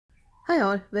Hi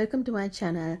all, welcome to my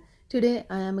channel. Today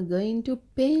I am going to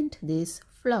paint this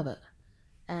flower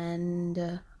and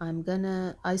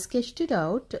I sketched it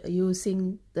out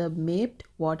using the Maped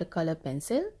watercolor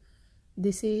pencil.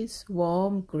 This is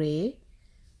warm gray,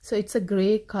 so it's a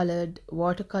gray colored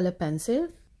watercolor pencil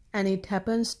and it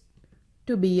happens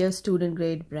to be a student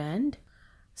grade brand.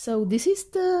 So this is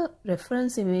the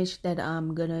reference image that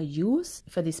I'm gonna use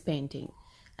for this painting.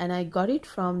 And I got it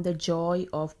from the Joy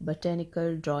of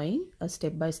Botanical Drawing, a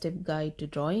step-by-step guide to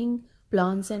drawing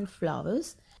plants and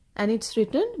flowers. And it's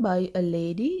written by a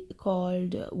lady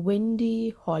called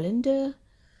Wendy Hollander,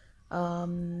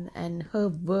 and her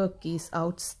work is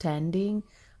outstanding.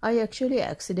 I actually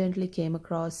accidentally came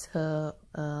across her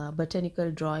botanical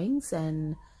drawings,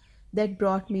 and that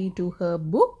brought me to her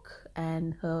book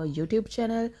and her YouTube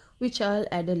channel, which I'll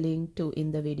add a link to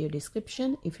in the video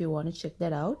description if you want to check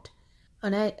that out.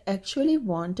 And I actually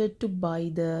wanted to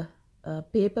buy the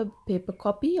paper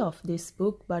copy of this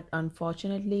book, but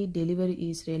unfortunately delivery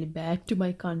is really bad to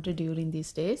my country during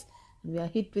these days. We are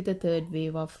hit with the third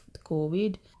wave of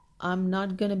COVID. I'm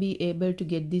not gonna be able to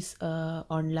get this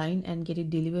online and get it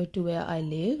delivered to where I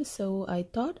live, so I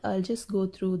thought I'll just go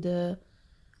through the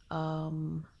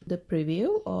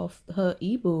preview of her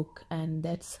ebook, and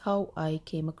that's how I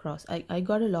came across. I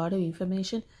got a lot of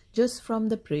information just from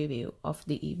the preview of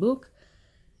the ebook.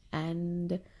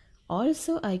 And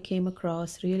also I came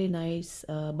across really nice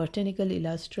botanical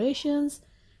illustrations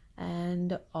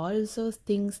and also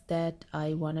things that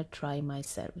I want to try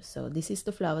myself. So this is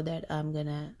the flower that I'm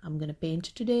gonna paint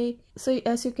today. So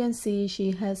as you can see,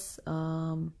 she has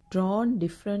drawn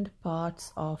different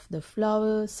parts of the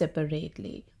flower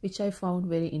separately, which I found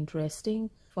very interesting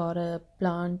for a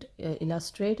plant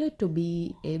illustrator to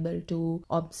be able to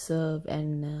observe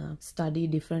and study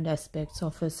different aspects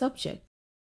of a subject.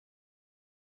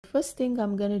 First thing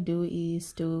I'm gonna do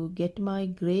is to get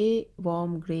my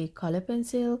warm gray color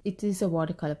pencil. It is a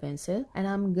watercolor pencil, and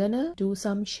I'm gonna do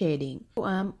some shading.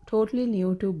 I'm totally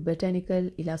new to botanical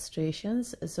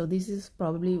illustrations, so this is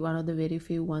probably one of the very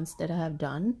few ones that I have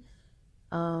done.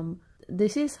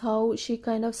 This is how she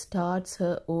kind of starts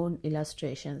her own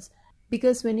illustrations,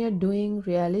 because when you're doing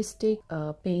realistic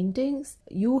paintings,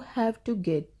 you have to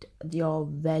get your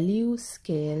value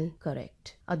scale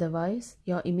correct. Otherwise,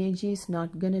 your image is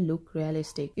not gonna look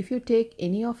realistic. If you take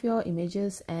any of your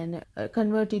images and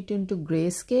convert it into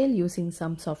grayscale using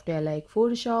some software like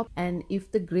Photoshop, and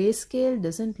if the grayscale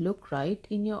doesn't look right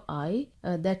in your eye,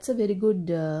 that's a very good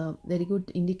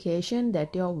indication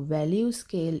that your value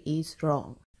scale is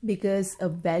wrong. Because a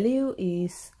value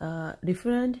is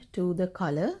different to the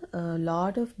color. A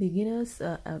lot of beginners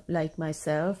like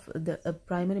myself, the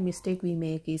primary mistake we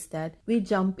make is that we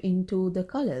jump into the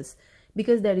colors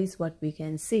because that is what we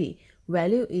can see.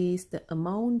 Value is the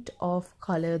amount of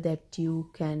color that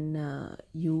you can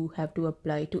you have to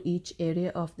apply to each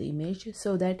area of the image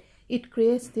so that it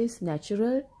creates this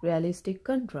natural realistic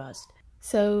contrast.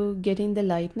 So getting the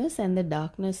lightness and the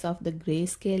darkness of the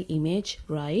grayscale image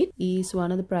right is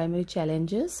one of the primary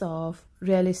challenges of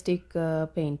realistic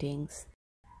paintings.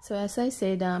 So as I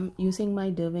said, I'm using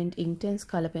my Derwent Inktense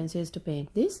color pencils to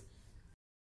paint this,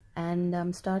 and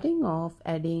I'm starting off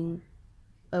adding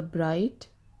a bright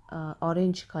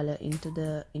orange color into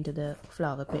the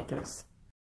flower petals.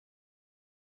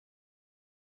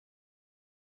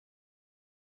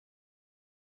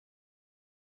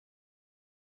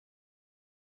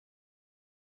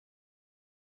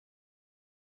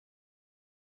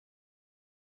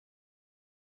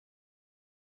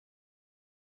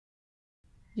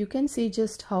 You can see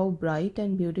just how bright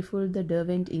and beautiful the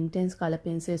Derwent Inktense color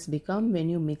pencils become when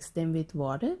you mix them with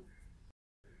water.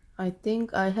 I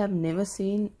think I have never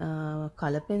seen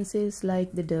color pencils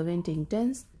like the Derwent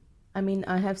Inktense. I mean,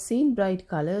 I have seen bright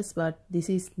colors, but this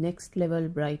is next level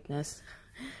brightness.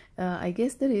 I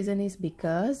guess the reason is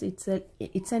because it's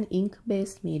an ink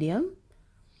based medium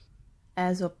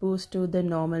as opposed to the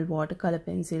normal watercolor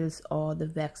pencils or the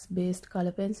wax based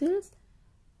color pencils.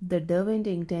 The Derwent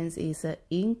Inktense is an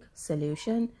ink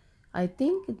solution. I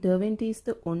think Derwent is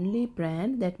the only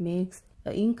brand that makes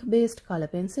ink-based color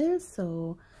pencils.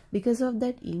 So because of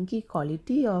that inky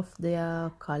quality of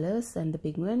their colors and the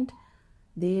pigment,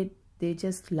 they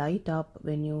just light up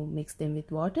when you mix them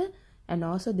with water, and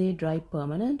also they dry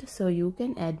permanent, so you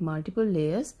can add multiple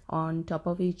layers on top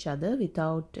of each other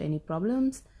without any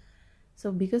problems.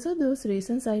 So because of those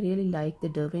reasons, I really like the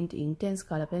Derwent Inktense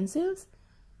color pencils.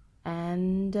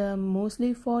 And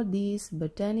mostly for these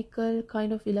botanical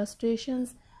kind of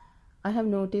illustrations, I have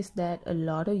noticed that a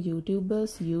lot of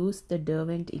YouTubers use the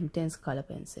Derwent Inktense color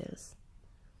pencils.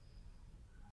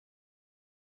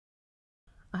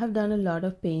 I have done a lot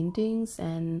of paintings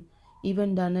and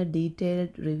even done a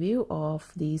detailed review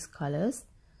of these colors,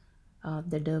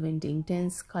 the Derwent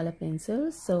Inktense color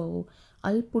pencils. So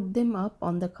I'll put them up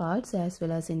on the cards as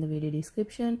well as in the video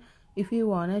description if you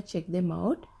wanna check them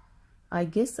out. I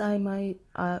guess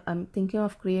I'm thinking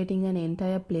of creating an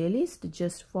entire playlist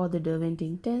just for the Derwent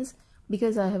Inktense,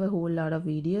 because I have a whole lot of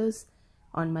videos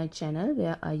on my channel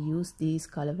where I use these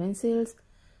color pencils,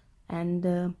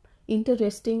 and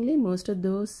interestingly, most of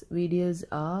those videos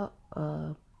are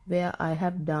where I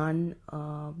have done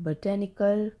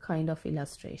botanical kind of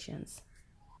illustrations.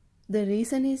 The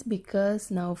reason is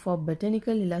because now for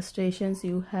botanical illustrations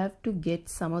you have to get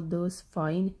some of those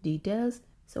fine details,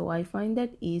 so I find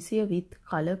that easier with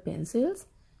color pencils,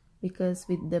 because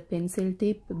with the pencil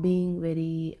tip being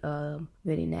very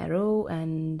narrow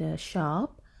and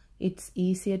sharp, it's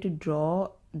easier to draw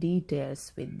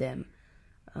details with them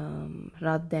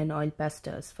rather than oil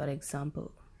pastels, for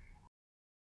example.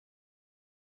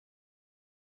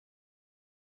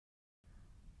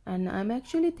 And I'm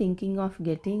actually thinking of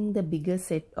getting the bigger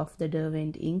set of the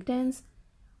Derwent Inktense,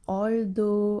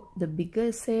 although the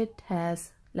bigger set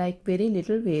has like very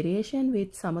little variation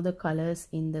with some of the colors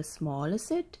in the smaller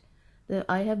set.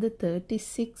 I have the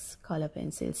 36 color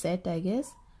pencil set, I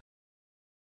guess.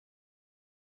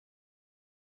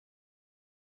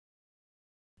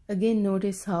 Again,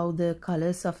 notice how the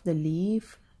colors of the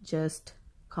leaf just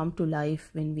come to life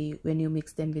when you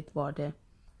mix them with water.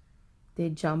 They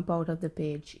jump out of the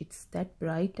page. It's that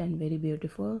bright and very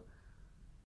beautiful.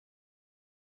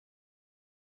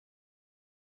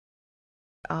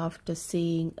 After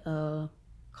seeing a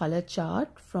color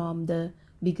chart from the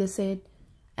bigger set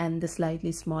and the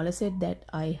slightly smaller set that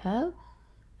I have,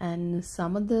 and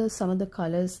some of the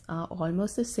colors are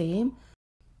almost the same,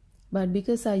 but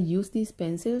because I use these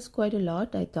pencils quite a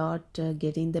lot, I thought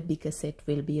getting the bigger set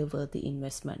will be a worthy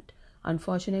investment.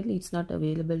 Unfortunately, it's not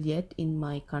available yet in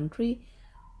my country,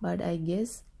 but I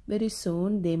guess very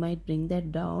soon they might bring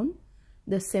that down.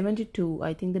 The 72,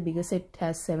 I think the bigger set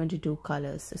has 72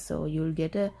 colors, so you'll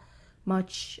get a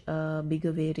much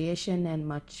bigger variation and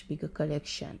much bigger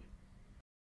collection.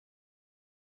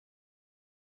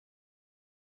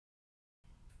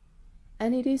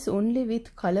 And it is only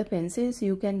with color pencils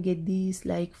you can get these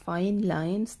like fine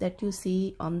lines that you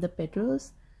see on the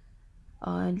petals,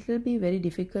 and it will be very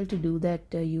difficult to do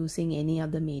that using any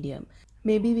other medium.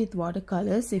 Maybe with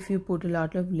watercolors if you put a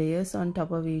lot of layers on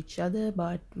top of each other,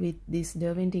 but with these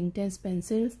Derwent Inktense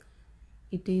pencils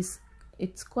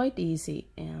it's quite easy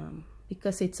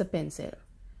because it's a pencil.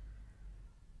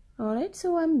 Alright,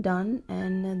 so I'm done,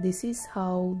 and this is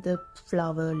how the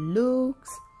flower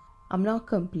looks. I'm not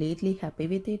completely happy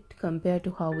with it compared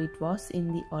to how it was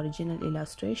in the original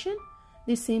illustration.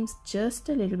 This seems just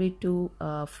a little bit too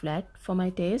flat for my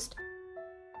taste.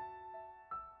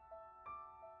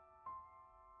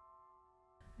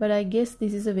 But I guess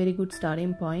this is a very good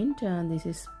starting point, and this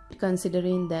is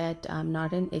considering that I'm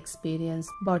not an experienced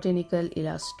botanical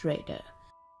illustrator.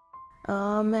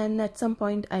 And at some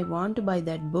point I want to buy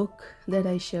that book that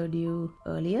I showed you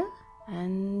earlier,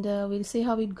 and we'll see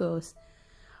how it goes.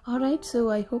 Alright,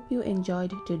 so I hope you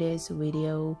enjoyed today's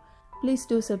video. Please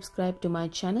do subscribe to my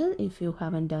channel if you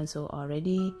haven't done so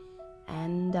already,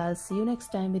 and I'll see you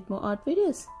next time with more art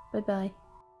videos. Bye bye.